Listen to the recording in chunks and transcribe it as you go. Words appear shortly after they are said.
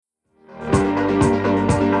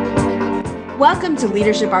Welcome to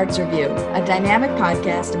Leadership Arts Review, a dynamic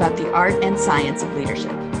podcast about the art and science of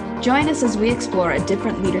leadership. Join us as we explore a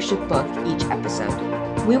different leadership book each episode.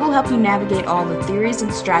 We will help you navigate all the theories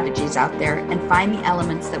and strategies out there and find the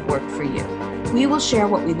elements that work for you. We will share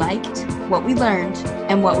what we liked, what we learned,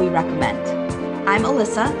 and what we recommend. I'm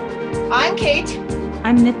Alyssa. I'm Kate.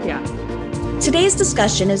 I'm Nithya. Today's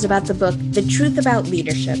discussion is about the book, The Truth About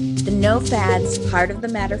Leadership, The No Fads, Heart of the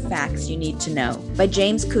Matter Facts You Need to Know by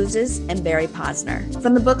James Kouzes and Barry Posner.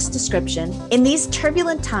 From the book's description, in these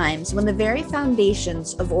turbulent times when the very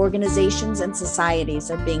foundations of organizations and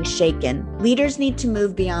societies are being shaken, leaders need to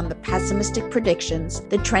move beyond the pessimistic predictions,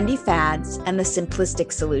 the trendy fads, and the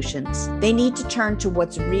simplistic solutions. They need to turn to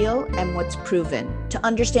what's real and what's proven, to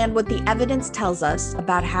understand what the evidence tells us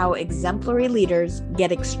about how exemplary leaders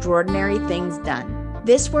get extraordinary things done.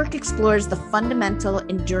 This work explores the fundamental,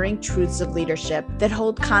 enduring truths of leadership that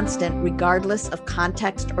hold constant regardless of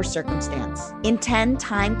context or circumstance. In 10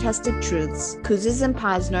 time-tested truths, Kouzes and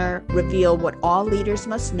Posner reveal what all leaders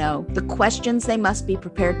must know, the questions they must be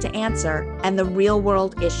prepared to answer, and the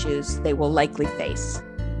real-world issues they will likely face.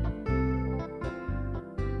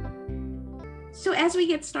 So as we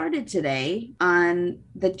get started today on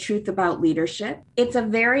The Truth About Leadership, it's a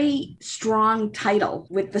very strong title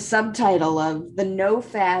with the subtitle of The No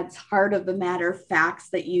Fads, Heart of the Matter Facts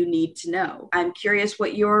That You Need to Know. I'm curious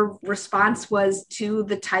what your response was to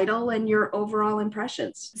the title and your overall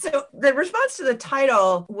impressions. So the response to the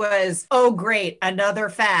title was, oh, great, another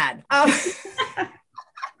fad.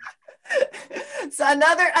 So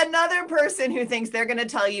another person who thinks they're going to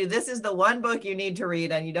tell you this is the one book you need to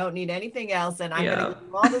read and you don't need anything else, and I'm going to give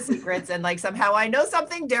you all the secrets, and like somehow I know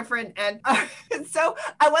something different. And so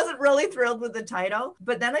I wasn't really thrilled with the title,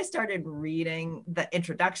 but then I started reading the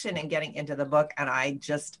introduction and getting into the book, and I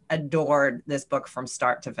just adored this book from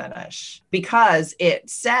start to finish because it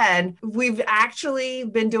said we've actually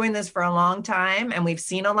been doing this for a long time and we've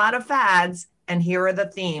seen a lot of fads. And here are the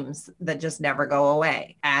themes that just never go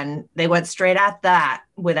away. And they went straight at that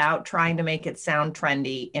without trying to make it sound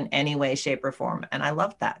trendy in any way, shape, or form. And I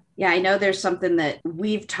loved that. Yeah, I know there's something that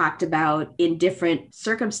we've talked about in different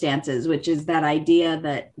circumstances, which is that idea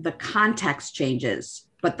that the context changes,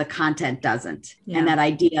 but the content doesn't. Yeah. And that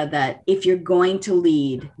idea that if you're going to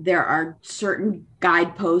lead, there are certain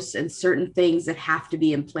guideposts and certain things that have to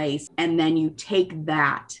be in place. And then you take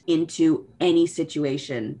that into any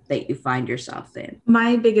situation that you find yourself in.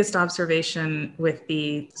 My biggest observation with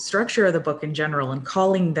the structure of the book in general and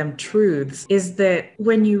calling them truths is that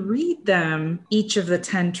when you read them, each of the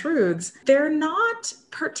 10 truths, they're not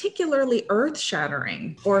particularly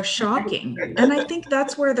earth-shattering or shocking. And I think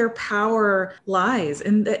that's where their power lies,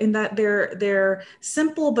 in that they're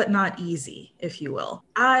simple but not easy, if you will.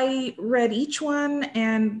 I read each one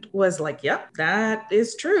and was like, yep, that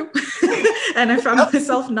is true. And I found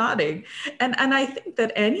myself nodding. And I think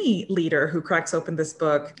that any leader who cracks open this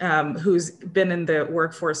book, who's been in the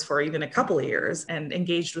workforce for even a couple of years and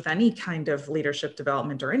engaged with any kind of leadership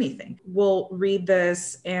development or anything, will read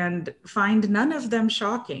this and find none of them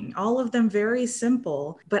shocking, all of them very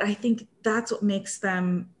simple. But I think that's what makes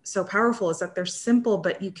them so powerful, is that they're simple,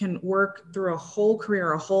 but you can work through a whole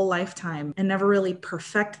career, a whole lifetime, and never really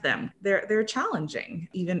perfect them. They're challenging,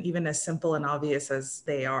 even as simple and obvious as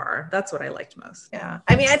they are. That's what I liked most. Yeah.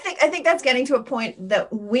 I mean, I think that's getting to a point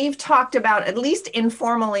that we've talked about, at least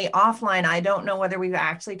informally offline. I don't know whether we've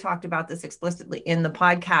actually talked about this explicitly in the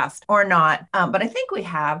podcast or not, but I think we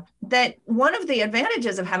have, that one of the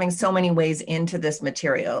advantages of having so many ways into this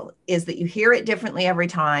material is that you hear it differently every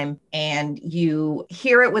time, and you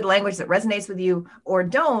hear it with language that resonates with you or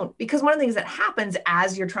don't. Because one of the things that happens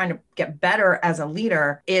as you're trying to get better as a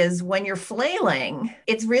leader is when you're flailing,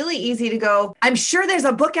 it's really easy to go, I'm sure there's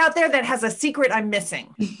a book out there that has a secret I'm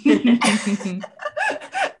missing. And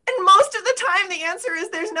most of the time, the answer is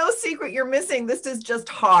there's no secret you're missing. This is just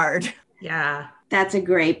hard. Yeah. That's a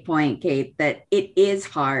great point, Kate, that it is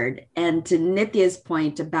hard. And to Nithya's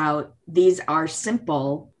point about these are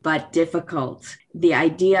simple but difficult, the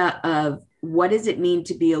idea of what does it mean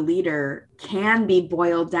to be a leader can be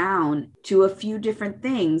boiled down to a few different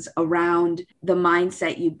things around the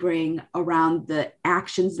mindset you bring, around the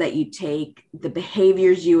actions that you take, the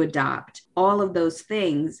behaviors you adopt, all of those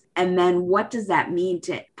things. And then what does that mean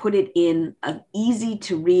to put it in an easy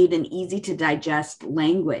to read and easy to digest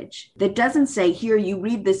language that doesn't say, here, you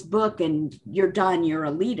read this book and you're done, you're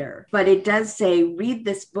a leader. But it does say, read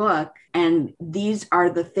this book and these are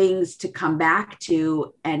the things to come back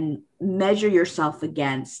to and measure yourself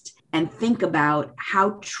against and think about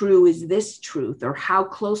how true is this truth, or how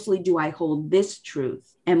closely do I hold this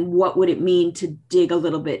truth? And what would it mean to dig a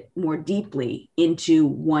little bit more deeply into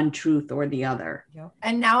one truth or the other? Yep.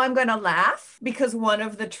 And now I'm going to laugh because one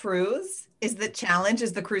of the truths is that challenge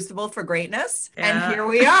is the crucible for greatness. Yeah. And here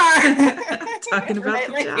we are. Talking about right,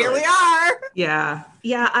 the like, challenge. Here we are. Yeah.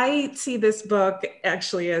 Yeah. I see this book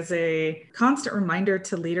actually as a constant reminder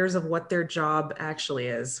to leaders of what their job actually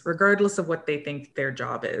is, regardless of what they think their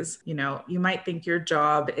job is. You know, you might think your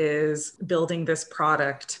job is building this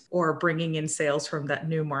product or bringing in sales from that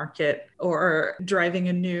new market or driving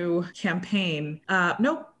a new campaign.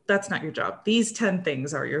 Nope. That's not your job. These 10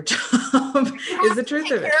 things are your job is the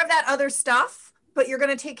truth of it. Take care of that other stuff, but you're going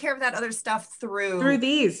to take care of that other stuff through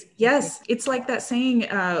these. Yes. It's like that saying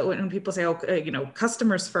when people say,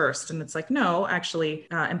 customers first. And it's like, no, actually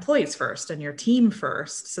employees first and your team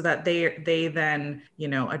first, so that they then,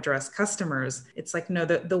 address customers. It's like, no,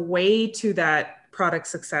 the way to that product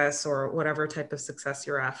success or whatever type of success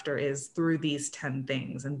you're after is through these 10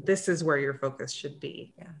 things. And this is where your focus should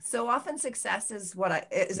be. Yeah. So often success is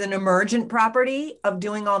is an emergent property of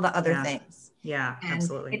doing all the other things. Yeah, and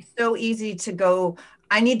absolutely. It's so easy to go,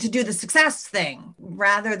 I need to do the success thing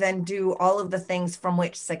rather than do all of the things from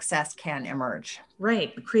which success can emerge.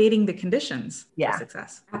 Right. Creating the conditions for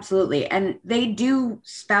success. Absolutely. And they do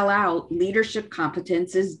spell out leadership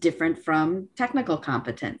competence is different from technical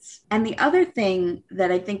competence. And the other thing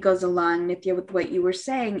that I think goes along, Nithya, with what you were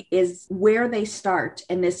saying is where they start,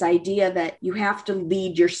 and this idea that you have to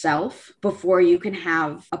lead yourself before you can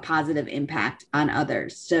have a positive impact on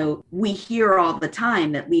others. So we hear all the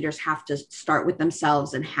time that leaders have to start with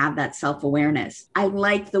themselves and have that self-awareness. I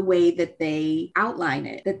like the way that they outline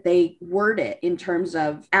it, that they word it in terms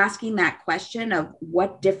of asking that question of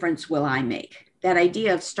what difference will I make? That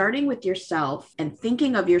idea of starting with yourself and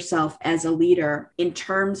thinking of yourself as a leader in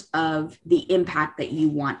terms of the impact that you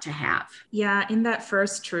want to have. Yeah, in that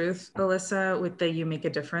first truth, Alyssa, with the you make a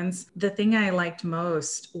difference, the thing I liked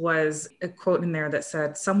most was a quote in there that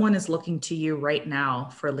said, someone is looking to you right now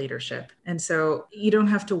for leadership. And so you don't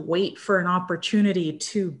have to wait for an opportunity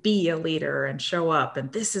to be a leader and show up.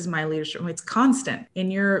 And this is my leadership. It's constant in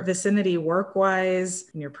your vicinity, work-wise,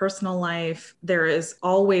 in your personal life. There is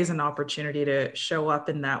always an opportunity to show up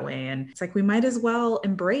in that way. And it's like, we might as well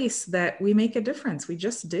embrace that we make a difference. We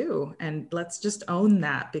just do. And let's just own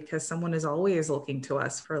that, because someone is always looking to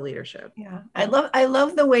us for leadership. Yeah. I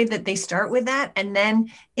love the way that they start with that. And then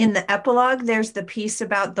in the epilogue, there's the piece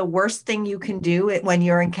about the worst thing you can do when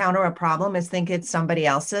you encounter a problem is think it's somebody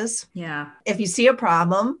else's. Yeah. If you see a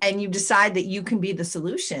problem and you decide that you can be the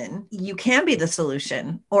solution, you can be the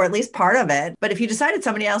solution, or at least part of it. But if you decide it's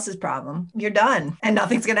somebody else's problem, you're done and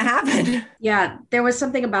nothing's going to happen. Yeah. There was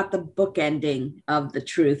something about the bookending of the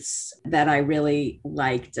truths that I really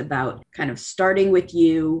liked, about kind of starting with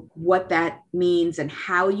you, what that means and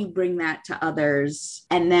how you bring that to others.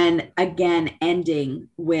 And then again, ending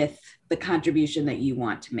with the contribution that you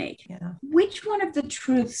want to make. Yeah. Which one of the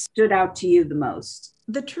truths stood out to you the most?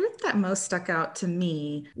 The truth that most stuck out to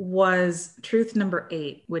me was truth number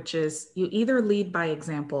 8, which is you either lead by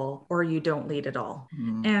example or you don't lead at all.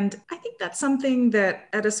 Mm. And I think that's something that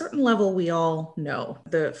at a certain level we all know.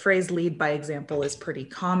 The phrase lead by example is pretty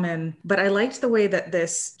common, but I liked the way that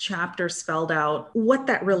this chapter spelled out what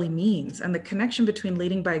that really means and the connection between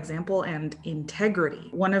leading by example and integrity.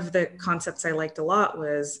 One of the concepts I liked a lot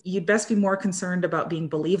was you'd best be more concerned about being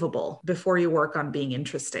believable before you work on being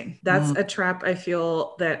interesting. That's a trap I feel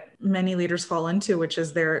that many leaders fall into, which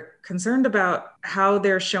is they're concerned about how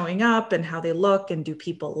they're showing up and how they look and do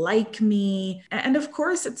people like me. And of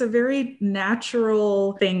course, it's a very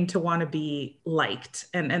natural thing to want to be liked.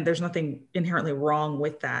 And there's nothing inherently wrong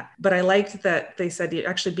with that. But I liked that they said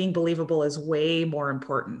actually being believable is way more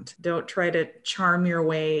important. Don't try to charm your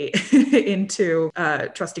way into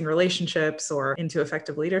trusting relationships or into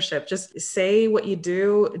effective leadership. Just say what you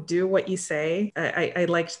do what you say. I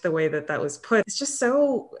liked the way that was put. It's just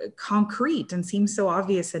so concrete and seems so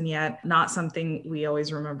obvious, and yet not something we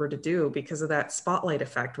always remember to do because of that spotlight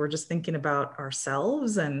effect. We're just thinking about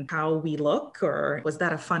ourselves and how we look, or was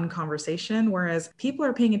that a fun conversation? Whereas people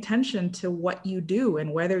are paying attention to what you do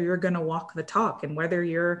and whether you're going to walk the talk and whether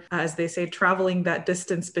you're, as they say, traveling that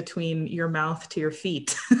distance between your mouth to your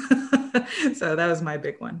feet. So that was my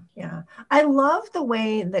big one. Yeah. I love the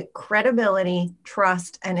way that credibility,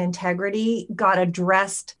 trust, and integrity got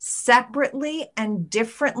addressed separately and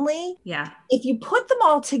differently differently. Yeah. If you put them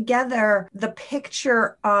all together, the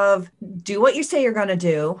picture of do what you say you're going to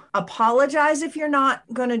do, apologize if you're not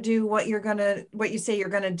going to do what you say you're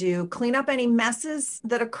going to do, clean up any messes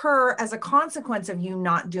that occur as a consequence of you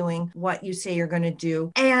not doing what you say you're going to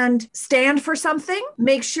do, and stand for something.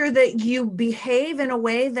 Make sure that you behave in a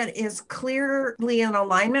way that is clearly in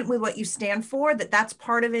alignment with what you stand for, that's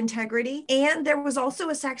part of integrity. And there was also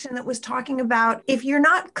a section that was talking about if you're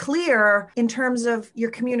not clear in terms of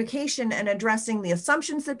your communication and addressing the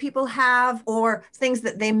assumptions that people have or things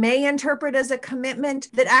that they may interpret as a commitment,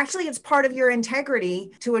 that actually it's part of your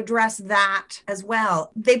integrity to address that as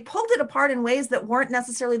well. They pulled it apart in ways that weren't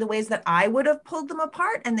necessarily the ways that I would have pulled them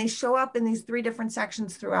apart. And they show up in these 3 different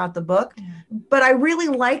sections throughout the book. But I really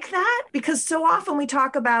like that because so often we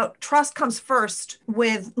talk about trust comes first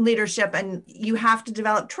with leadership and you have to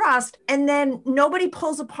develop trust. And then nobody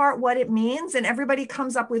pulls apart what it means. And everybody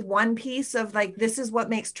comes up with one piece of like, this is what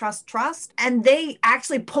makes trust. And they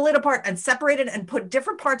actually pull it apart and separate it and put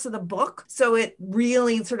different parts of the book. So it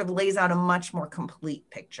really sort of lays out a much more complete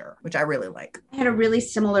picture, which I really like. I had a really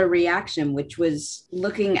similar reaction, which was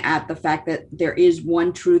looking at the fact that there is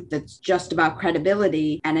one truth that's just about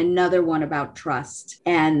credibility and another one about trust.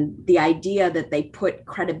 And the idea that they put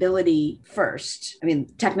credibility first, I mean,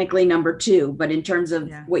 technically number 2, but in terms of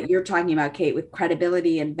what you're talking about, Kate, with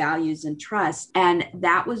credibility and values and trust. And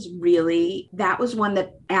that was one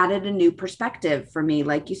that added a new perspective for me,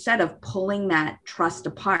 like you said, of pulling that trust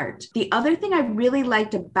apart. The other thing I really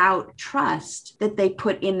liked about trust that they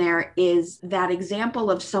put in there is that example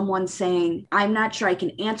of someone saying, I'm not sure I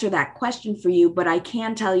can answer that question for you, but I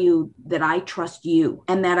can tell you that I trust you.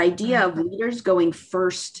 And that idea of leaders going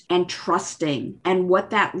first and trusting and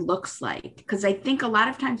what that looks like. Because I think a lot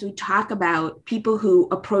of times we talk about people who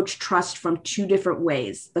approach trust from 2 different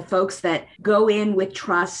ways. The folks that go in with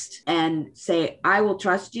trust and say, I will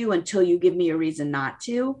trust you until you give me a reason not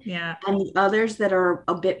to. Yeah. And the others that are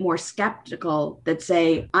a bit more skeptical that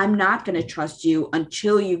say, I'm not going to trust you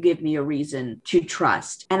until you give me a reason to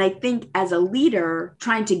trust. And I think as a leader,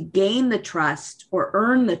 trying to gain the trust or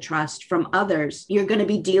earn the trust from others, you're going to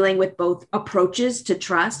be dealing with both approaches to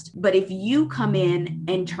trust. But if you come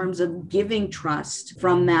in terms of giving trust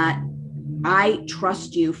from that, I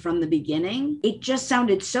trust you from the beginning, it just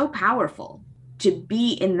sounded so powerful to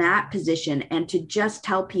be in that position and to just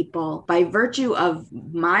tell people by virtue of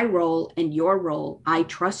my role and your role, I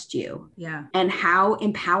trust you. Yeah. And how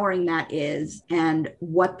empowering that is and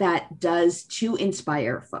what that does to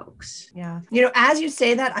inspire folks. Yeah. As you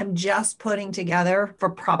say that, I'm just putting together for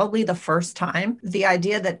probably the first time the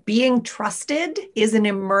idea that being trusted is an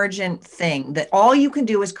emergent thing, that all you can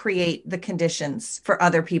do is create the conditions for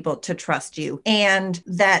other people to trust you. And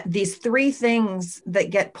that these 3 things that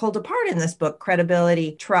get pulled apart in this book,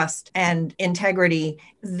 credibility, trust, and integrity,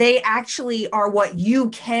 they actually are what you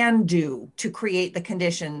can do to create the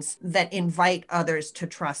conditions that invite others to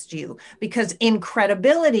trust you. Because in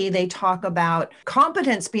credibility, they talk about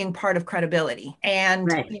competence being part of credibility. And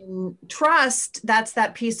in trust, that's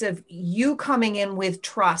that piece of you coming in with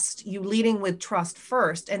trust, you leading with trust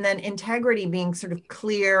first, and then integrity being sort of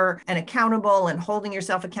clear and accountable and holding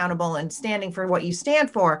yourself accountable and standing for what you stand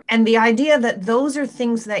for. And the idea that those are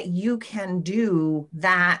things that you can do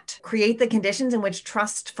that create the conditions in which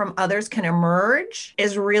trust from others can emerge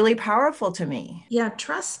is really powerful to me. Yeah,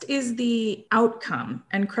 trust is the outcome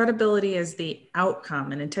and credibility is the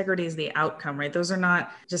outcome and integrity is the outcome, right? Those are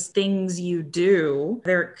not just things you do.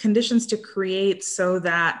 They're conditions to create so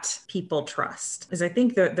that people trust is I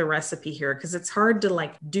think the recipe here, because it's hard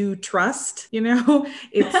to do trust,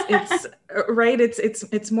 it's right.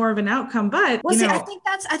 It's more of an outcome, but I think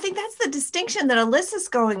that's the distinction that Alyssa's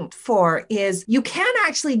going for is you can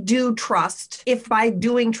actually do trust if by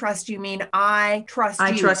doing trust you mean I trust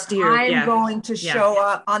you. I'm going to show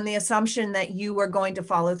up on the assumption that you are going to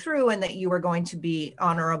follow through and that you are going to be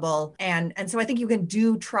honorable. And so I think you can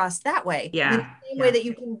do trust that way. Yeah. In the same way that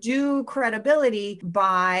you can do credibility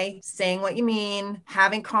by saying what you mean,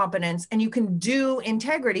 having competence, and you can do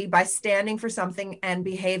integrity by standing for something and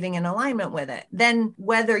behaving in alignment with it. Then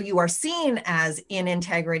whether you are seen as in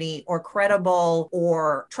integrity or credible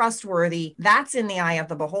or trustworthy, that's in the eye of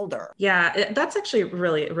the beholder. Yeah, that's actually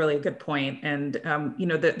really, really a good point. And,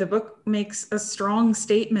 the book makes a strong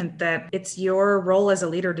statement that it's your role as a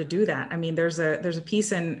leader to do that. I mean, there's a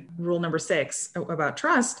piece in rule number 6 about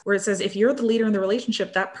trust where it says, if you're the leader in the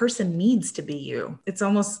relationship, that person needs to be you. It's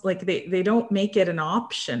almost like they don't make it an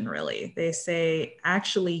option, really. They say,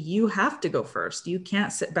 actually, you have to go first. You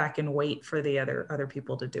can't sit back and wait for the other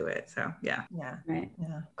people to do it. So yeah. Right.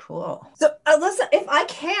 Yeah. Cool. So Alyssa, if I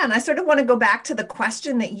can, I sort of want to go back to the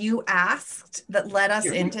question that you asked that led us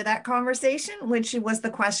into that conversation, which was the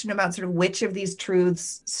question about sort of which of these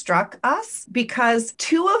truths struck us, because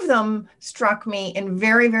two of them struck me in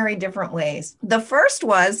very, very different ways. The first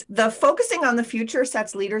was the focusing on the future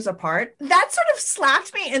sets leaders apart. That sort of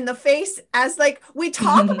slapped me in the face as like, we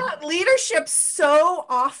talk about leadership so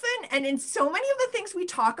often. And in so many of the things we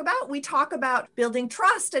talk about building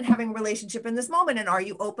trust and having a relationship in this moment. And are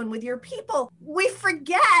you open with your people? We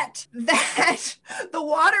forget that the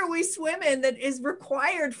water we swim in that is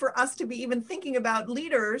required for us to be even thinking about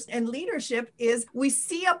leaders and leadership is we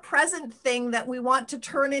see a present thing that we want to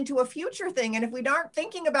turn into a future thing. And if we aren't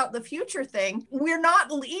thinking about the future thing, we're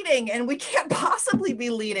not leading and we can't possibly be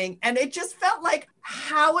leading. And it just felt like,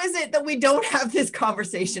 how is it that we don't have this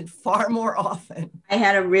conversation far more often? I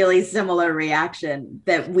had a really similar reaction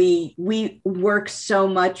that we work so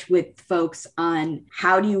much with folks on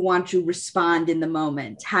how do you want to respond in the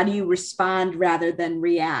moment? How do you respond rather than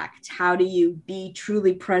react? How do you be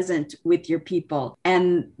truly present with your people?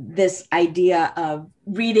 And this idea of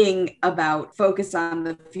reading about focus on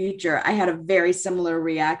the future, I had a very similar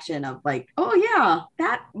reaction of like, oh yeah,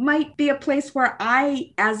 that might be a place where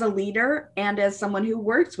I, as a leader and as someone who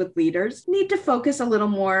works with leaders, need to focus a little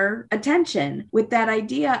more attention with that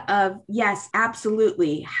idea of, yes,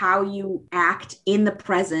 absolutely, how you act in the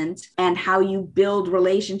present and how you build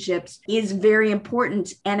relationships is very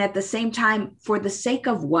important. And at the same time, for the sake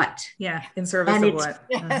of what? Yeah, in service of what?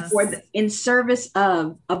 Yes. In service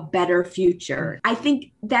of a better future. I think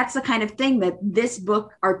that's the kind of thing that this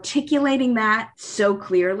book, articulating that so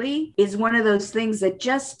clearly, is one of those things that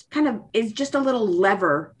just kind of is just a little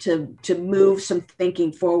lever to move some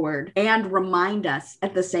thinking forward and remind us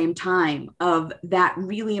at the same time of that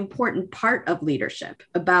really important part of leadership,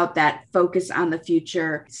 about that focus on the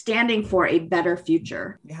future, standing for a better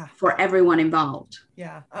future for everyone involved.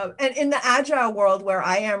 Yeah. And in the agile world where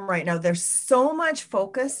I am right now, there's so much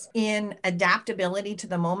focus in adaptability to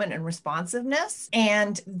the moment and responsiveness.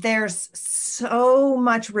 And there's so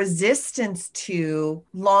much resistance to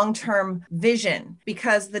long-term vision,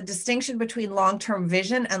 because the distinction between long-term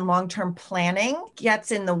vision and long-term planning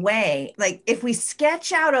gets in the way. Like if we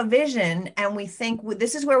sketch out a vision and we think, well,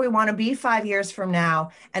 this is where we want to be 5 years from now,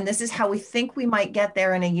 and this is how we think we might get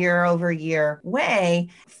there in a year over year way,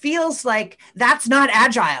 feels like that's not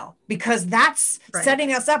agile, because that's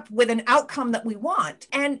setting us up with an outcome that we want.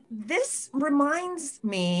 And this reminds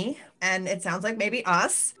me, and it sounds like maybe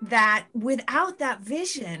us, that without that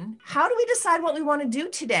vision, how do we decide what we want to do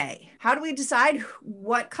today? How do we decide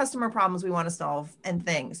what customer problems we want to solve and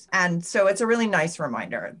things? And so it's a really nice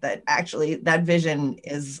reminder that actually that vision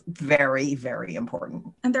is very, very important.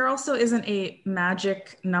 And there also isn't a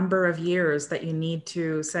magic number of years that you need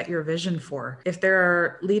to set your vision for. If there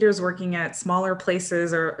are leaders working at smaller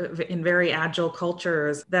places or in very agile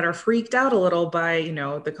cultures that are freaked out a little by,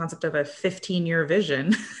 the concept of a 15-year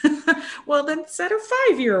vision, well, then set a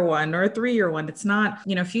 5-year one or a 3-year one. It's not,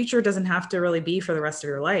 future doesn't have to really be for the rest of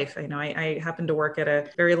your life. I happen to work at a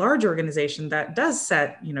very large organization that does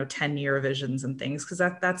set, 10-year visions and things, because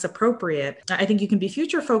that's appropriate. I think you can be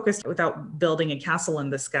future focused without building a castle in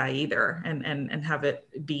the sky either, and have it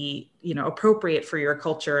be, appropriate for your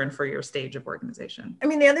culture and for your stage of organization. I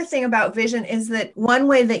mean, the other thing about vision is that one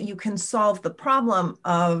way that you can solve the problem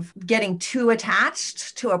of getting too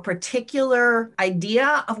attached to a particular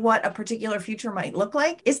idea of what a particular future might look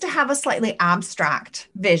like is to have a slightly abstract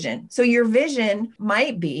vision. So your vision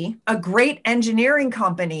might be a great engineering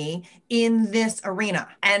company in this arena.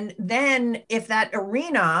 And then if that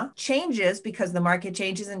arena changes because the market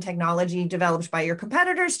changes and technology developed by your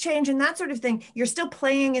competitors change and that sort of thing, you're still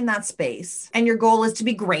playing in that space. And your goal is to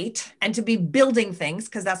be great and to be building things,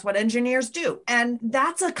 because that's what engineers do. And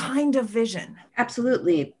that's a kind of vision.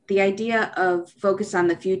 Absolutely. The idea of focus on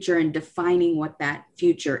the future and defining what that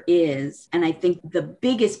future is. And I think the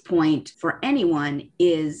biggest point for anyone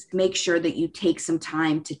is make sure that you take some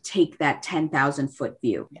time to take that 10,000 foot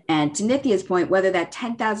view. And to Nithya's point, whether that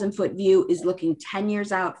 10,000 foot view is looking 10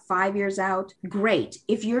 years out, 5 years out, great.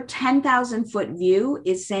 If your 10,000 foot view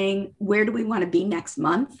is saying, where do we want to be next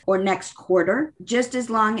month or next quarter, just as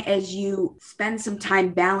long as you spend some time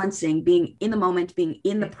balancing being in the moment, being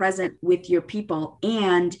in the present with your people,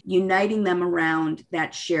 and uniting them around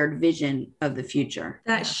that shared vision of the future.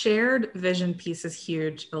 That shared vision piece is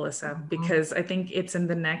huge, Alyssa, because I think it's in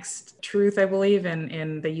the next truth, I believe,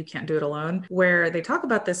 in the You Can't Do It Alone, where they talk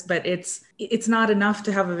about this, but it's not enough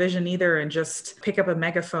to have a vision either and just pick up a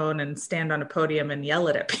megaphone and stand on a podium and yell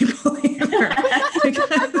it at people either.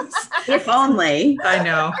 If only. I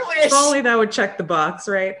know. If only that would check the box,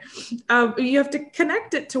 right? You have to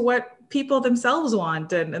connect it to what people themselves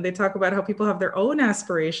want. And they talk about how people have their own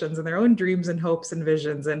aspirations and their own dreams and hopes and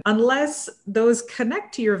visions. And unless those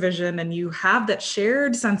connect to your vision and you have that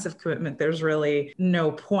shared sense of commitment, there's really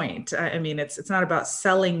no point. I mean, it's not about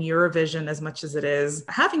selling your vision as much as it is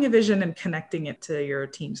having a vision and connecting it to your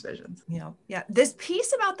team's visions. Yeah. This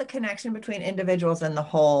piece about the connection between individuals and the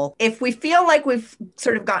whole, if we feel like we've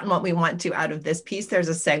sort of gotten what we want to out of this piece, there's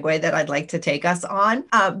a segue that I'd like to take us on,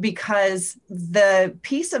 because the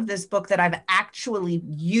piece of this book that I've actually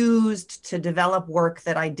used to develop work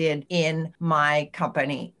that I did in my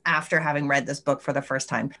company after having read this book for the first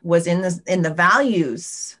time was in the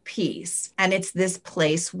values piece. And it's this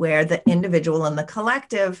place where the individual and the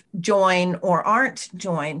collective join or aren't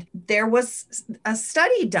joined. There was a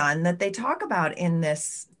study done that they talk about in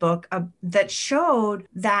this book that showed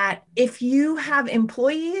that if you have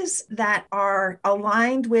employees that are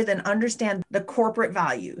aligned with and understand the corporate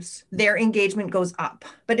values, their engagement goes up.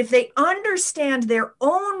 But if they understand their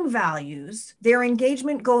own values, their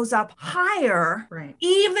engagement goes up higher, right,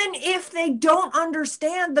 even if they don't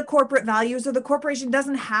understand the corporate values or the corporation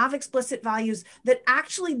doesn't have explicit values. That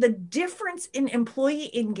actually the difference in employee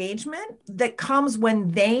engagement that comes when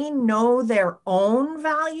they know their own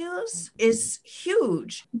values is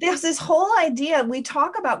huge. There's this whole idea, we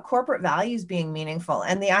talk about corporate values being meaningful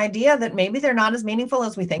and the idea that maybe they're not as meaningful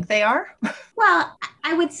as we think they are. Well,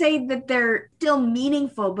 I would say that they're still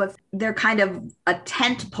meaningful, but they're kind of a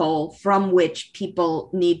tent pole from which people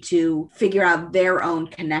need to figure out their own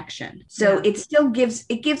connection. So it still gives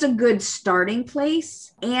a good starting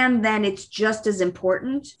place. And then it's just as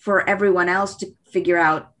important for everyone else to figure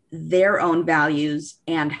out their own values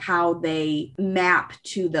and how they map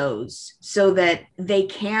to those so that they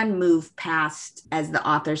can move past, as the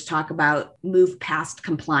authors talk about, move past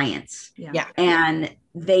compliance. Yeah. And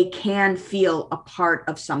they can feel a part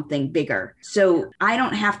of something bigger. So I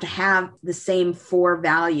don't have to have the same 4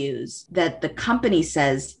 values that the company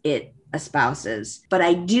says it espouses, but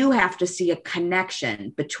I do have to see a connection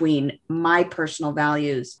between my personal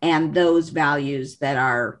values and those values that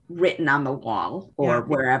are written on the wall or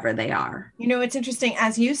wherever they are. You know, it's interesting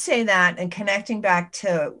as you say that, and connecting back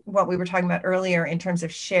to what we were talking about earlier in terms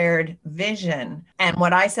of shared vision and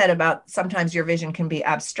what I said about sometimes your vision can be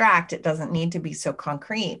abstract. It doesn't need to be so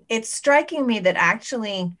concrete. It's striking me that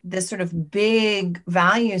actually this sort of big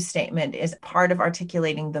value statement is part of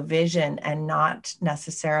articulating the vision and not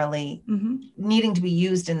necessarily needing to be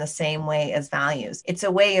used in the same way as values. It's a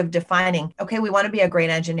way of defining, okay, we want to be a great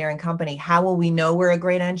engineering company. How will we know we're a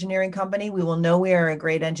great engineering company? We will know we are a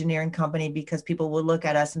great engineering company because people will look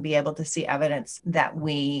at us and be able to see evidence that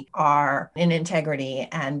we are in integrity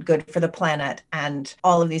and good for the planet. And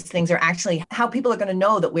all of these things are actually how people are going to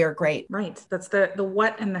know that we're great. Right. That's the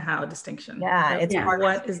what and the how distinction. Yeah. It's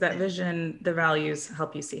what is that vision, the values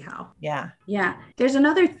help you see how. Yeah. Yeah. There's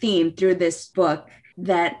another theme through this book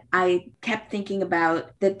that I kept thinking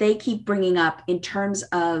about that they keep bringing up in terms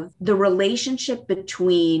of the relationship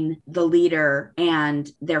between the leader and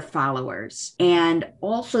their followers. And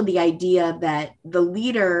also the idea that the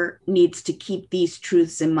leader needs to keep these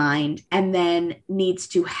truths in mind and then needs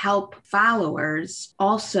to help followers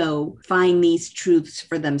also find these truths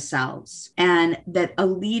for themselves. And that a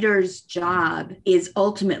leader's job is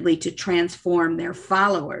ultimately to transform their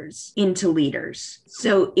followers into leaders.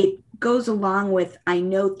 So it goes along with, I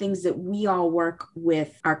know, things that we all work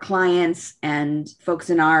with our clients and folks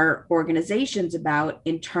in our organizations about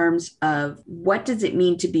in terms of what does it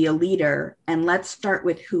mean to be a leader? And let's start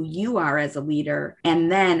with who you are as a leader.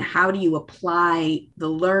 And then how do you apply the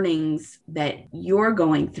learnings that you're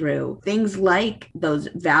going through? Things like those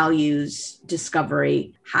values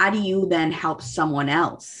discovery. How do you then help someone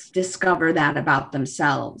else discover that about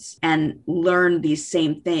themselves and learn these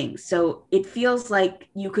same things? So it feels like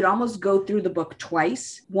you could almost almost go through the book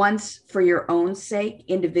twice, once for your own sake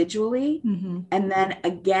individually, and then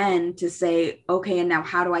again to say, okay, and now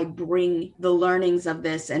how do I bring the learnings of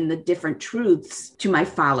this and the different truths to my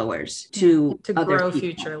followers, to other grow people.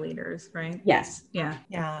 future leaders, right? Yes. Yeah.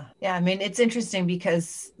 I mean, it's interesting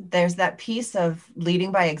because there's that piece of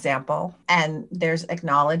leading by example, and there's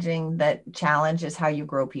acknowledging that challenge is how you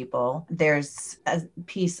grow people. There's a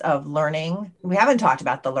piece of learning. We haven't talked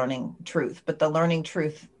about the learning truth, but the learning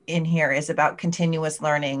truth in here is about continuous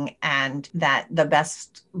learning, and that the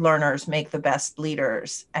best learners make the best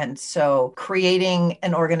leaders. And so creating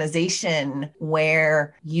an organization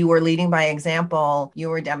where you are leading by example,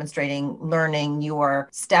 you are demonstrating learning, you are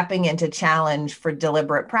stepping into challenge for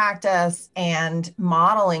deliberate practice and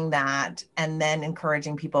modeling that, and then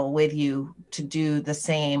encouraging people with you to do the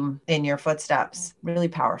same in your footsteps. Really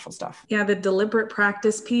powerful stuff. Yeah, the deliberate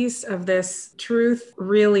practice piece of this truth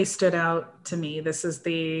really stood out to me. This is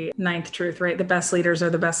the 9th truth, right? The best leaders are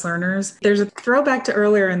the best learners. There's a throwback to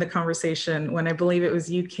earlier in the conversation when I believe it was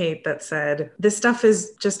you, Kate, that said, this stuff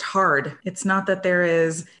is just hard. It's not that there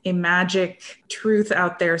is a magic truth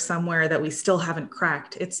out there somewhere that we still haven't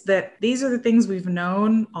cracked. It's that these are the things we've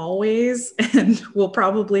known always and will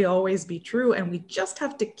probably always be true. And we just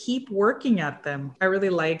have to keep working at them. I really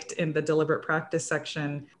liked in the deliberate practice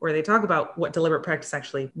section where they talk about what deliberate practice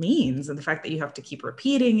actually means and the fact that you have to keep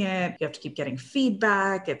repeating it. You have to keep getting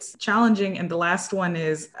feedback. It's challenging. And the last one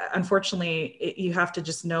is, unfortunately, you have to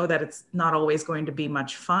just know that it's not always going to be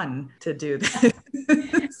much fun to do this.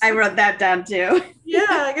 I wrote that down too. Yeah,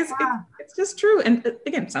 I guess it's just true. And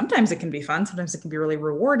again, sometimes it can be fun. Sometimes it can be really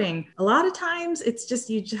rewarding. A lot of times it's just,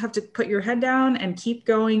 you just have to put your head down and keep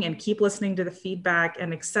going and keep listening to the feedback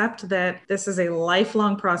and accept that this is a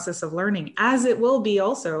lifelong process of learning, as it will be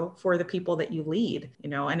also for the people that you lead,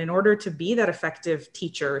 and in order to be that effective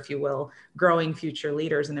teacher, if you will, growing future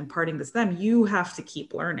leaders and imparting this to them, you have to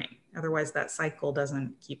keep learning. Otherwise, that cycle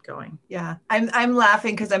doesn't keep going. Yeah, I'm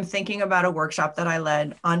laughing because I'm thinking about a workshop that I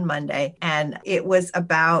led on Monday, and it was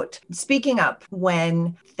about speaking up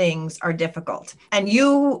when things are difficult. And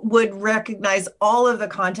you would recognize all of the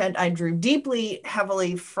content I drew deeply,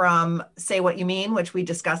 heavily from Say What You Mean, which we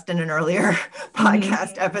discussed in an earlier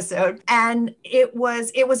podcast episode. And it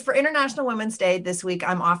was for International Women's Day this week.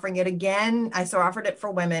 I'm offering it again. I offered it for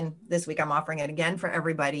women this week. I'm offering it again for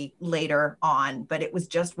everybody later on, but it was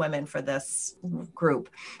just women for this group.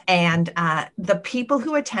 And the people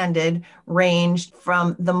who attended ranged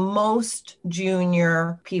from the most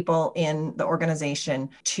junior people in the organization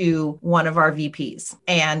to one of our VPs.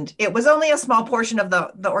 And it was only a small portion of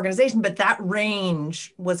the organization, but that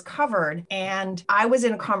range was covered. And I was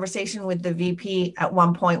in a conversation with the VP at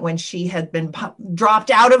one point when she had been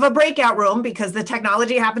dropped out of a breakout room because the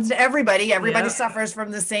technology happens to everybody. Everybody suffers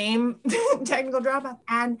from the same technical dropout.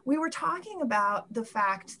 And we were talking about the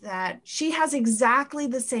fact that she has exactly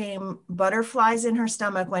the same butterflies in her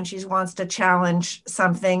stomach when she wants to challenge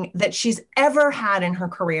something that she's ever had in her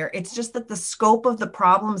career. It's just that the scope of the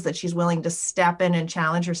problems that she's willing to step in and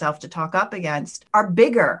challenge herself to talk up against are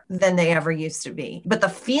bigger than they ever used to be. But the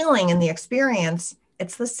feeling and the experience,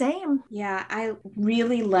 it's the same. Yeah, I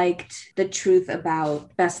really liked the truth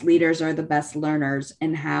about best leaders are the best learners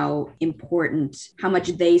and how much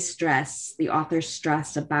the authors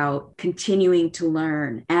stress about continuing to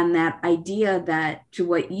learn. And that idea that, to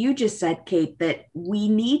what you just said, Kate, that we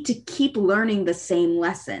need to keep learning the same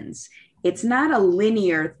lessons. It's not a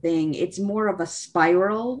linear thing. It's more of a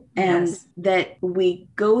spiral, and that we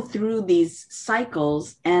go through these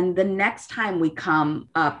cycles. And the next time we come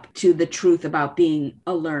up to the truth about being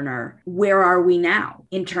a learner, where are we now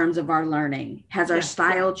in terms of our learning? Has our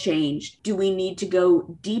style changed? Do we need to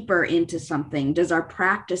go deeper into something? Does our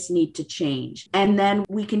practice need to change? And then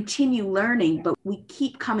we continue learning, but we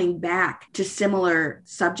keep coming back to similar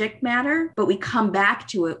subject matter, but we come back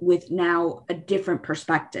to it with now a different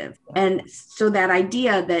perspective. And so that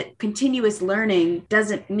idea that continuous learning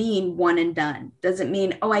doesn't mean one and done, doesn't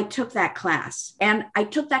mean, oh, I took that class and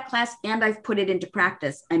I've put it into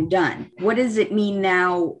practice, I'm done. What does it mean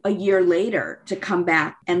now, a year later, to come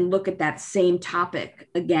back and look at that same topic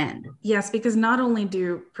again? Yes, because not only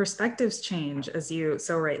do perspectives change, as you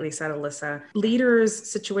so rightly said, Alyssa,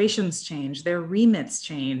 leaders' situations change, their remits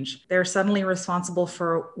change. They're suddenly responsible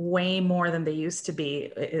for way more than they used to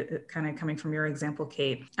be, kind of coming from your example,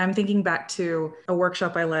 Kate. I'm thinking thinking back to a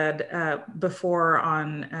workshop I led before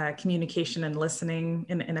on communication and listening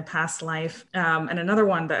in a past life, and another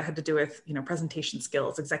one that had to do with, presentation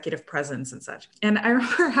skills, executive presence and such. And I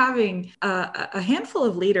remember having a handful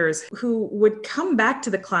of leaders who would come back to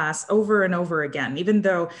the class over and over again, even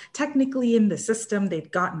though technically in the system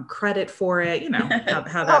they'd gotten credit for it.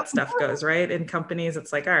 How that stuff goes, right? In companies,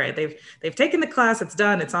 it's like, all right, they've taken the class, it's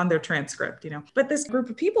done, it's on their transcript, But this group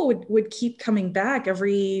of people would keep coming back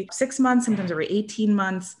every 6 months, sometimes every 18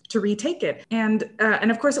 months to retake it. And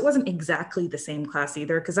of course, it wasn't exactly the same class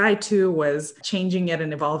either, because I too was changing it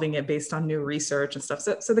and evolving it based on new research and stuff.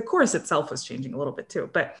 So the course itself was changing a little bit too.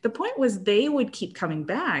 But the point was they would keep coming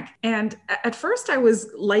back. And at first I was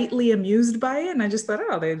lightly amused by it. And I just thought,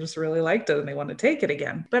 oh, they just really liked it and they want to take it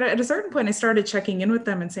again. But at a certain point, I started checking in with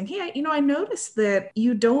them and saying, hey, I noticed that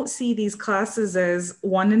you don't see these classes as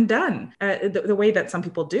one and done the way that some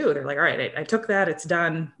people do. They're like, all right, I took that, it's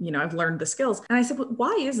done. I've learned the skills. And I said, well,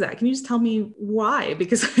 why is that? Can you just tell me why?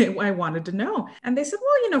 Because I wanted to know. And they said,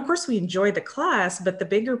 well, of course we enjoy the class, but the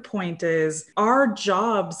bigger point is our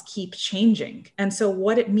jobs keep changing. And so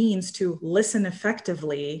what it means to listen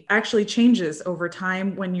effectively actually changes over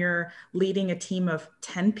time when you're leading a team of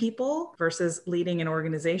 10 people versus leading an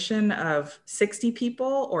organization of 60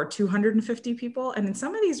 people or 250 people. And in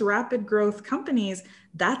some of these rapid growth companies,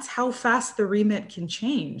 that's how fast the remit can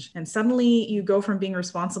change. And suddenly you go from being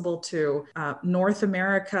responsible to North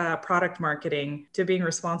America product marketing to being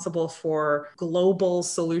responsible for global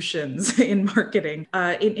solutions in marketing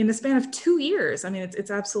in a span of 2 years. I mean,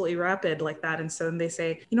 it's absolutely rapid like that. And so then they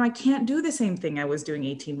say, I can't do the same thing I was doing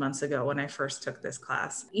 18 months ago when I first took this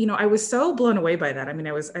class. I was so blown away by that. I mean,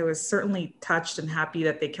 I was certainly touched and happy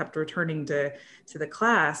that they kept returning to the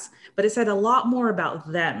class, but it said a lot more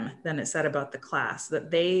about them than it said about the class,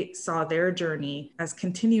 that they saw their journey as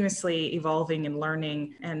continuously evolving and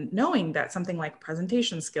learning and knowing that something like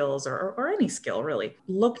presentation skills or any skill really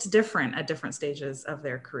looked different at different stages of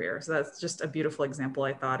their career. So that's just a beautiful example,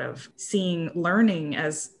 I thought, of seeing learning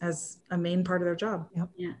as a main part of their job. Yep.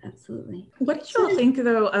 Yeah, absolutely. What did you all think,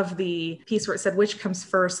 though, of the piece where it said, which comes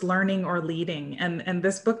first, learning or leading? And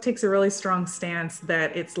this book takes a really strong stance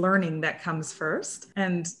that it's learning that comes first.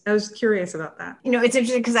 And I was curious about that. It's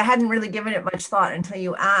interesting because I hadn't really given it much thought until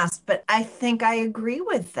you asked, but I think I agree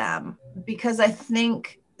with them, because I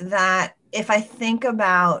think that if I think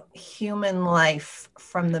about human life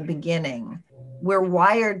from the beginning, we're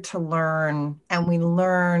wired to learn, and we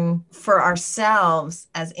learn for ourselves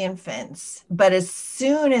as infants. But as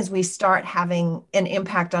soon as we start having an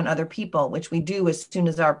impact on other people, which we do as soon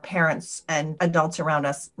as our parents and adults around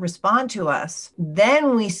us respond to us,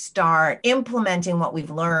 then we start implementing what we've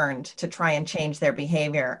learned to try and change their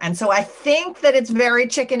behavior. And so I think that it's very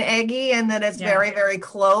chicken eggy and that it's very, very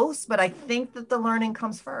close, but I think that the learning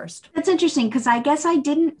comes first. That's interesting, because I guess I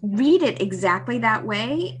didn't read it exactly that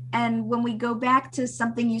way. And when we go back to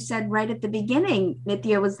something you said right at the beginning,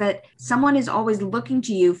 Nithya, was that someone is always looking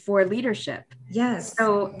to you for leadership. Yes.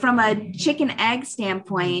 So from a chicken egg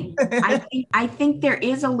standpoint, I think there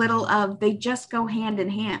is a little of, they just go hand in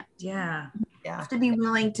hand. Yeah. You have to be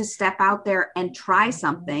willing to step out there and try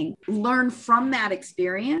something, learn from that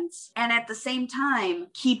experience, and at the same time,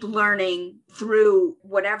 keep learning through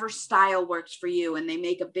whatever style works for you. And they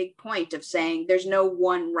make a big point of saying there's no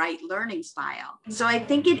one right learning style. So I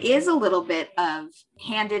think it is a little bit of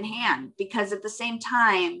hand in hand, because at the same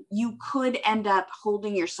time, you could end up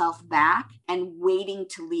holding yourself back and waiting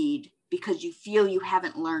to lead because you feel you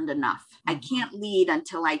haven't learned enough. I can't lead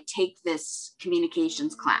until I take this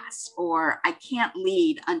communications class, or I can't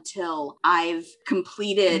lead until I've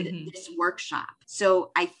completed this workshop.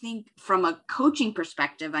 So I think from a coaching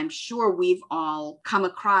perspective, I'm sure we've all come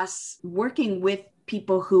across working with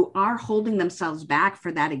people who are holding themselves back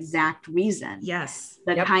for that exact reason. Yes.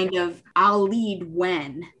 That kind of, I'll lead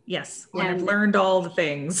when. Yes. When I've learned all the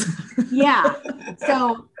things. Yeah.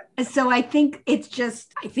 So I think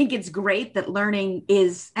it's great that learning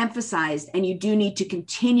is emphasized, and you do need to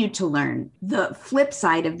continue to learn. The flip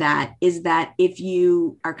side of that is that if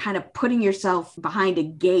you are kind of putting yourself behind a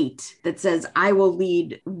gate that says, I will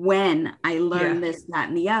lead when I learn this, that,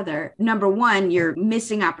 and the other, number one, you're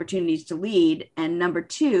missing opportunities to lead. And number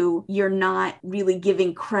two, you're not really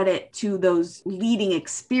giving credit to those leading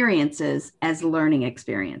experiences as learning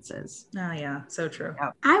experiences. Oh, yeah. So true.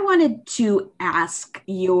 I wanted to ask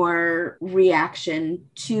your reaction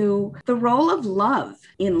to the role of love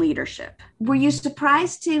in leadership. Were you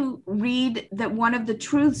surprised to read that one of the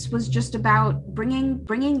truths was just about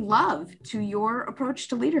bringing love to your approach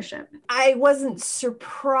to leadership? I wasn't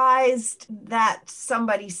surprised that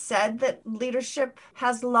somebody said that leadership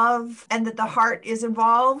has love and that the heart is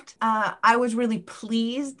involved. I was really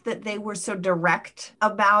pleased that they were so direct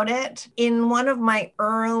about it. In one of my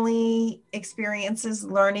early experiences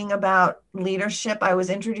learning about leadership, I was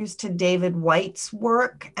introduced to David White's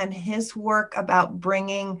work and his work about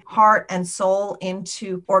bringing heart and soul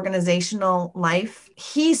into organizational life.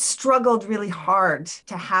 He struggled really hard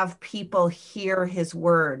to have people hear his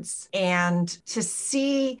words, and to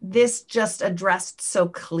see this just addressed so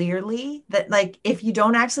clearly that, like, if you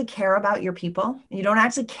don't actually care about your people, you don't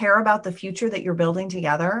actually care about the future that you're building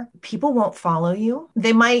together, people won't follow you.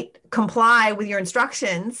 They might comply with your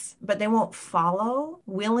instructions, but they won't follow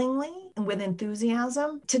willingly and with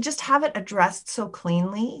enthusiasm. To just have it addressed so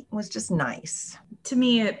cleanly was just nice. To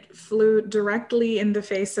me, it flew directly in the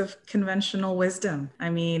face of conventional wisdom. I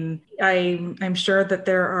mean, I'm sure that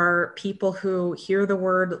there are people who hear the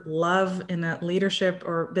word love in a leadership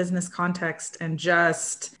or business context and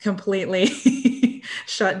just completely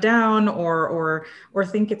shut down or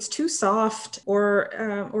think it's too soft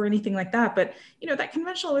or anything like that. But that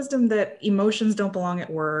conventional wisdom that emotions don't belong at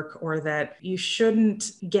work, or that you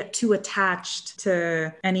shouldn't get too attached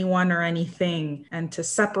to anyone or anything, and to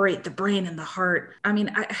separate the brain and the heart. I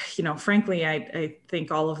mean, frankly, I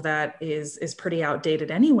think all of that is pretty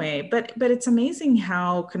outdated anyway. But it's amazing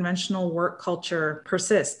how conventional work culture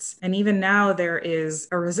persists. And even now there is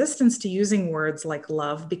a resistance to using words like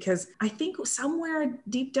love, because I think somewhere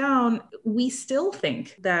deep down, we still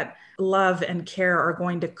think that love and care are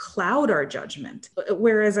going to cloud our judgment.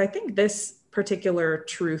 Whereas I think this particular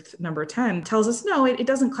truth, number 10, tells us, no, it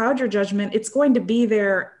doesn't cloud your judgment. It's going to be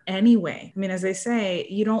there anyway. I mean, as they say,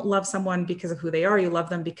 you don't love someone because of who they are. You love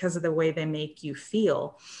them because of the way they make you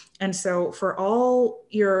feel. And so for all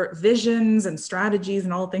your visions and strategies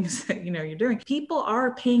and all the things that you're doing, people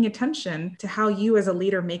are paying attention to how you as a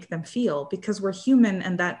leader make them feel, because we're human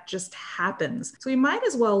and that just happens. So we might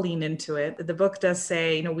as well lean into it. The book does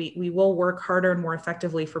say, we will work harder and more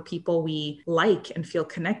effectively for people we like and feel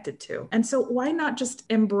connected to. And so why not just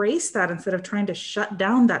embrace that instead of trying to shut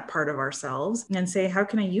down that part of ourselves and say, how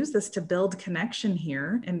can I use this to build connection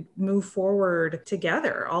here and move forward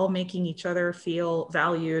together, all making each other feel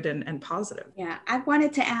valued and positive. Yeah, I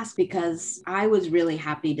wanted to ask because I was really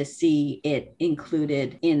happy to see it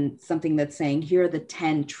included in something that's saying, here are the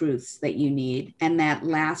 10 truths that you need. And that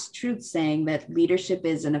last truth saying that leadership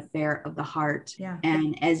is an affair of the heart. Yeah.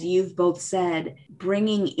 And as you've both said,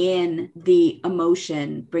 bringing in the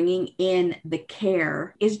emotion, bringing in the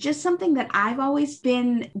care is just something that I've always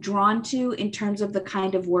been drawn to in terms of the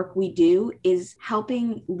kind of work we do, is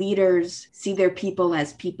helping leaders see their people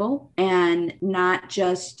as people and not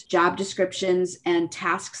just job descriptions and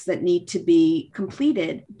tasks that need to be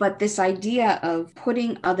completed, but this idea of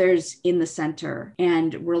putting others in the center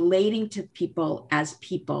and relating to people as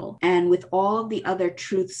people. And with all of the other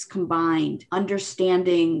truths combined,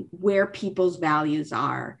 understanding where people's values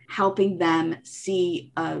are, helping them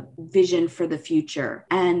see a vision for the future,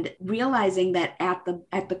 and realizing that at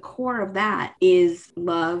the core of that is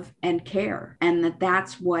love and care, and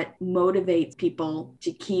that's what motivates people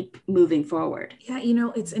to keep moving forward. Yeah,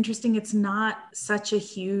 it's interesting. It's not such a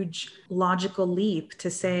huge logical leap to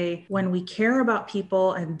say, when we care about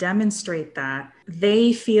people and demonstrate that,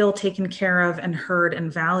 they feel taken care of and heard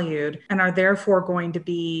and valued, and are therefore going to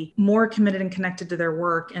be more committed and connected to their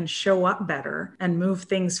work and show up better and move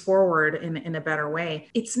things forward in a better way.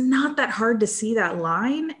 It's not that hard to see that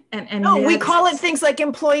line. And we call it things like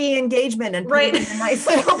employee engagement and right. A nice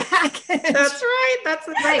little package. That's right. That's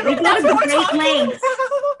right. We go to great lengths.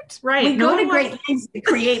 Right. We go to great lengths to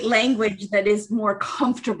create language that is more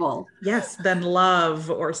comfortable. Yes, than love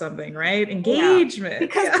or something, right?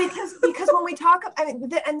 Engagement. Yeah. Because when we talk,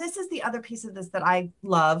 and this is the other piece of this that I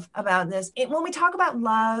love about this. When we talk about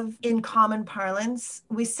love in common parlance,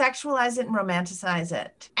 we sexualize it and romanticize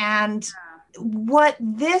it. And what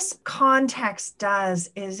this context does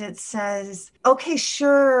is it says, okay,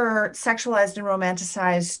 sure, sexualized and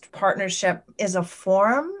romanticized partnership is a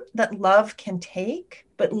form that love can take,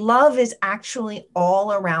 but love is actually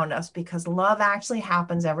all around us, because love actually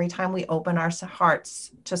happens every time we open our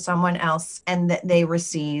hearts to someone else and that they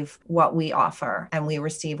receive what we offer and we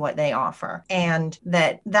receive what they offer. And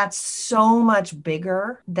that's so much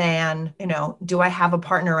bigger than, do I have a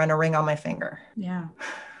partner and a ring on my finger? Yeah.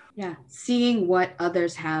 Yeah. Seeing what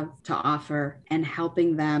others have to offer and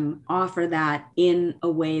helping them offer that in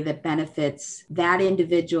a way that benefits that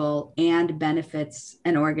individual and benefits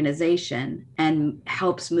an organization and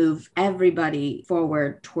helps move everybody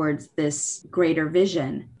forward towards this greater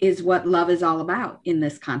vision is what love is all about in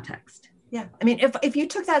this context. Yeah. I mean, if you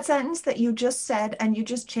took that sentence that you just said and you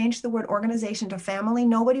just changed the word organization to family,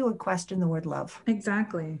 nobody would question the word love.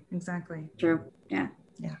 Exactly. True. Yeah.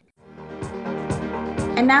 Yeah.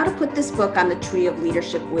 And now to put this book on the tree of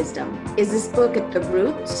leadership wisdom. Is this book at the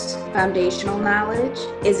roots, foundational knowledge?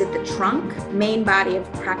 Is it the trunk, main body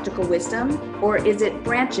of practical wisdom? Or is it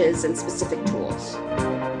branches and specific tools?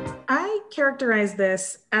 I characterize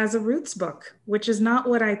this as a roots book, which is not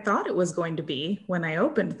what I thought it was going to be when I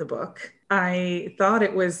opened the book. I thought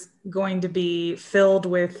it was going to be filled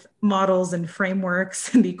with models and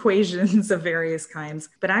frameworks and equations of various kinds.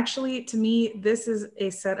 But actually, to me, this is a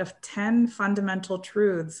set of 10 fundamental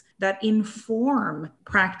truths that inform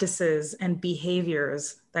practices and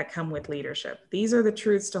behaviors that come with leadership. These are the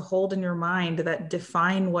truths to hold in your mind that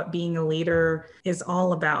define what being a leader is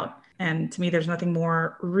all about. And to me, there's nothing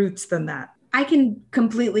more roots than that. I can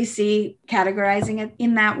completely see categorizing it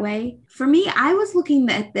in that way. For me, I was looking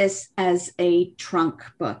at this as a trunk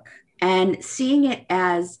book and seeing it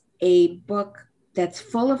as a book that's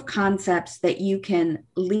full of concepts that you can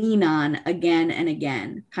lean on again and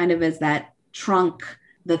again, kind of as that trunk,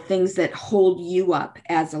 the things that hold you up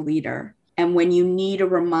as a leader. And when you need a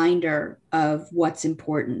reminder of what's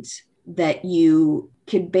important, that you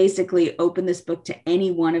could basically open this book to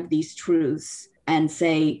any one of these truths and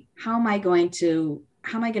say, how am I going to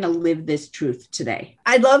live this truth today?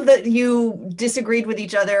 I love that you disagreed with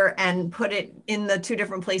each other and put it in the two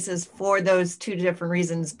different places for those two different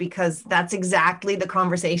reasons, because that's exactly the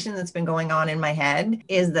conversation that's been going on in my head,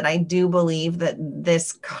 is that I do believe that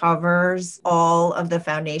this covers all of the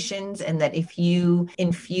foundations, and that if you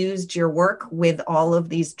infused your work with all of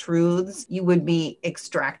these truths, you would be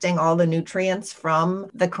extracting all the nutrients from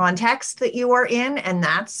the context that you are in, and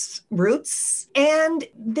that's roots. And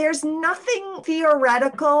there's nothing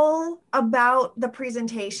theoretical about the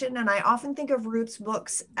presentation. And I often think of Roots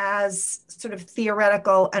books as sort of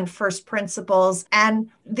theoretical and first principles. And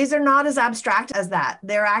these are not as abstract as that.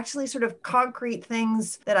 They're actually sort of concrete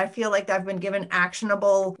things that I feel like I've been given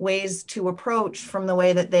actionable ways to approach from the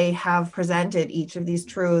way that they have presented each of these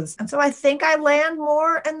truths. And so I think I land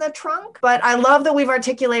more in the trunk, but I love that we've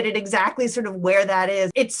articulated exactly sort of where that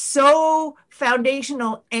is. It's so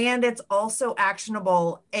foundational and it's also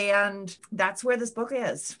actionable. And that's where this book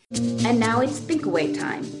is. And now it's think away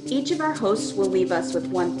time. Each of our hosts will leave us with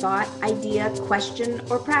one thought, idea, question,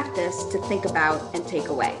 or practice to think about and take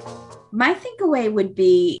away. My think away would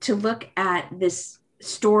be to look at this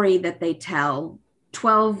story that they tell,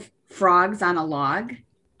 12 frogs on a log.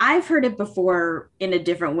 I've heard it before in a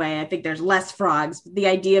different way. I think there's less frogs. The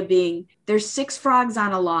idea being there's 6 frogs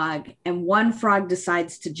on a log and one frog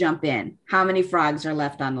decides to jump in. How many frogs are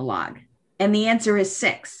left on the log? And the answer is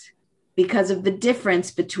 6, because of the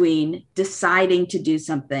difference between deciding to do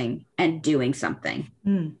something and doing something.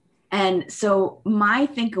 And so my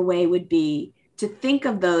think away would be to think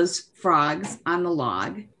of those frogs on the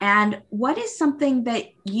log and what is something that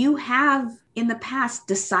you have in the past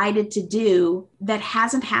decided to do that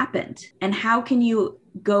hasn't happened, and how can you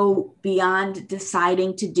go beyond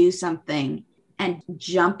deciding to do something and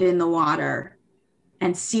jump in the water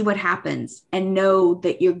and see what happens and know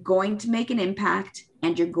that you're going to make an impact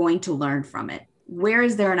and you're going to learn from it. Where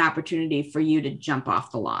is there an opportunity for you to jump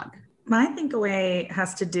off the log? My think away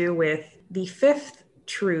has to do with the 5th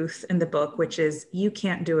truth in the book, which is you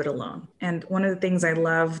can't do it alone. And one of the things I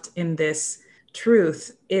loved in this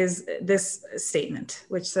truth is this statement,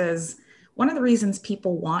 which says, one of the reasons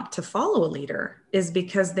people want to follow a leader is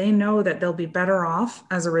because they know that they'll be better off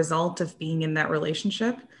as a result of being in that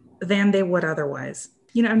relationship than they would otherwise.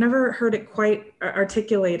 You know, I've never heard it quite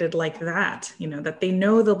articulated like that, you know, that they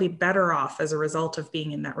know they'll be better off as a result of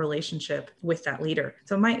being in that relationship with that leader.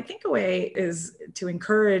 So my think away is to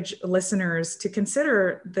encourage listeners to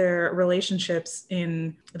consider their relationships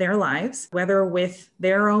in their lives, whether with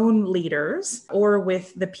their own leaders or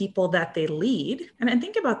with the people that they lead. And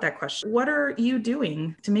think about that question. What are you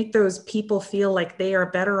doing to make those people feel like they are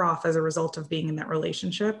better off as a result of being in that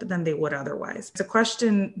relationship than they would otherwise? It's a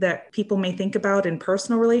question that people may think about in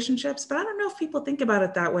personal relationships, but I don't know if people think about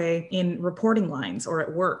it that way in reporting lines or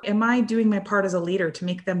at work. Am I doing my part as a leader to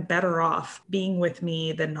make them better off being with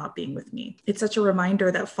me than not being with me? It's such a reminder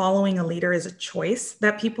that following a leader is a choice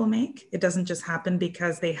that people make. It doesn't just happen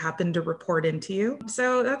because they happen to report into you.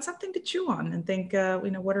 So that's something to chew on and think,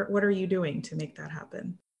 what are you doing to make that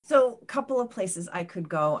happen? So a couple of places I could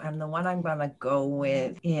go, and the one I'm going to go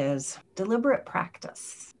with is deliberate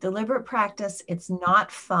practice. Deliberate practice, it's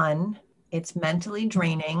not fun. It's mentally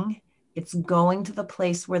draining. It's going to the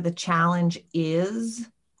place where the challenge is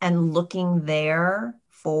and looking there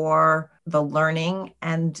for the learning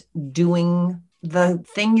and doing the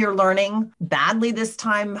thing you're learning badly this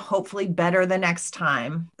time, hopefully better the next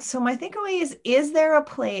time. So my takeaway is there a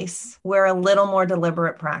place where a little more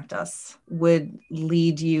deliberate practice would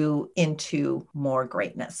lead you into more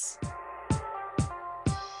greatness?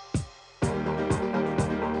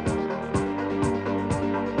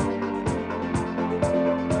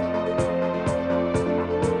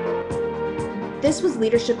 This was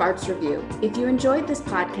Leadership Arts Review. If you enjoyed this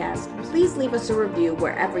podcast, please leave us a review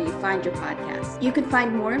wherever you find your podcast. You can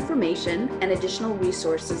find more information and additional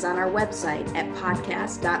resources on our website at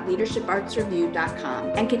podcast.leadershipartsreview.com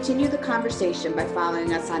and continue the conversation by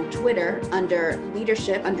following us on Twitter under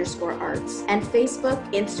leadership_arts and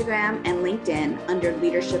Facebook, Instagram, and LinkedIn under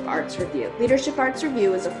Leadership Arts Review. Leadership Arts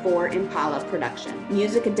Review is a 4Impala production.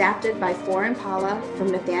 Music adapted by 4Impala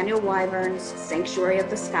from Nathaniel Wyvern's Sanctuary of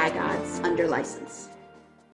the Sky Gods under license.